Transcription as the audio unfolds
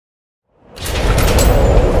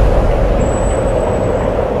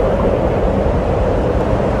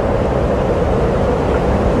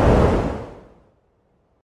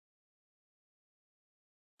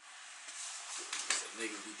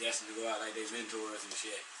mentors and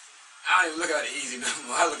shit. I don't even look at the easy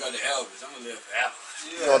number. I look at the Elvis. I'm gonna live forever.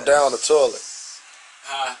 You gonna down the toilet?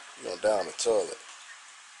 Huh? You gonna down the toilet?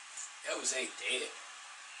 Elvis ain't dead.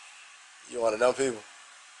 You one of them people?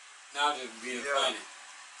 No, I'm just being funny.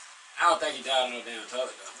 I don't think he died on no damn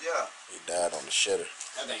toilet though. Yeah. He died on the shitter.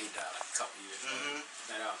 I think he died like a couple years ago.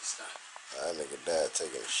 That was a stunt. That nigga died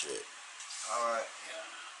taking a shit. Alright. Yeah.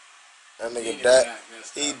 That nigga died.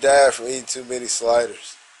 He died from eating too many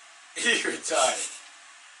sliders. He retarded.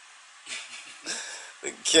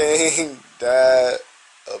 The king died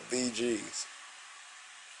of BGs.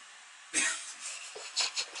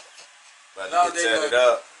 About to get tatted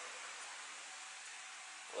up.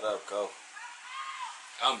 What up, Cole?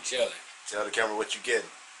 I'm chilling. Tell the camera what you getting.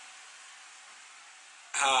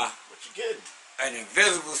 What you getting? An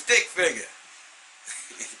invisible stick figure.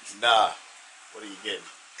 Nah. What are you getting?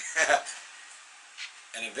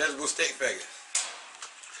 An invisible stick figure.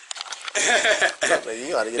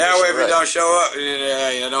 You gotta get that way, if right. it don't show up,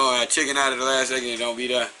 you don't chicken out at the last second, it don't be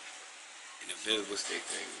there. An invisible stick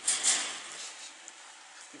figure.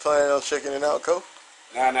 You planning on checking it out, Cole?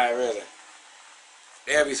 Nah, not really.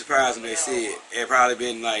 They'll be surprised when they see it. It probably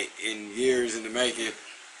been like in years in the making. End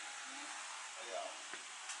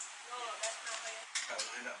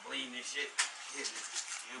up bleeding and shit.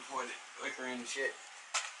 Imported liquor and shit.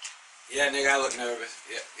 Yeah, nigga, I look nervous.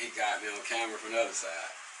 Yep, he got me on camera from the other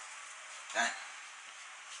side.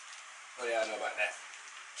 What do y'all know about that?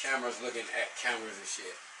 Cameras looking at cameras and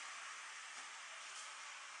shit.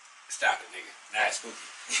 Stop it, nigga. Nah, it's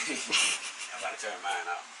spooky. I'm about to turn mine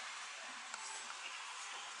off.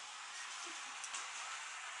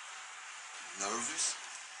 Nervous?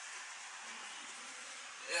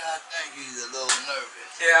 Yeah, I think he's a little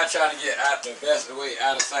nervous. Yeah, I tried to get out the best way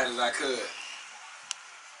out of sight as I could.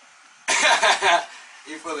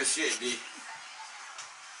 You full of shit, D.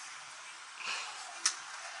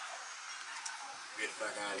 Get the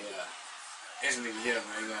fuck out of here. This nigga here,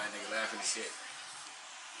 man. You got a nigga laughing and shit.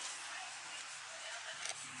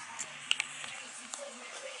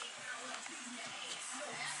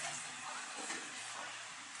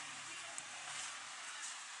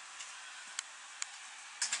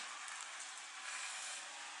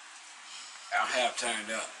 I'm half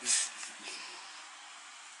turned up.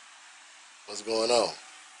 What's going on?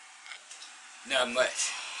 Not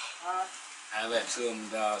much. I let two of them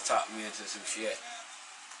dogs talk me into some shit.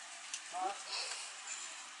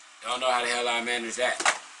 Don't know how the hell I managed that.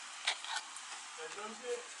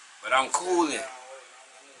 But I'm cooling.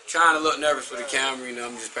 Trying to look nervous for the camera, you know,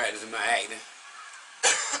 I'm just practicing my acting.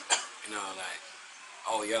 You know, like,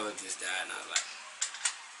 oh, Yellow just died, and I was like,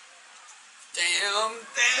 damn,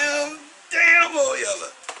 oh,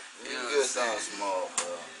 Yellow. You get something small,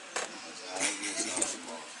 bro. I get something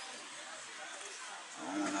small. I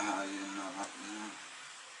don't know how you know.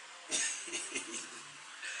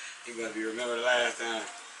 You gonna be remembered the last time.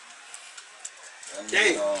 That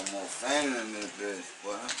nigga all more famous than this bitch,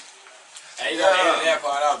 boy. Hey, you gotta edit that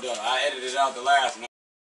part out though. I edited out the last one.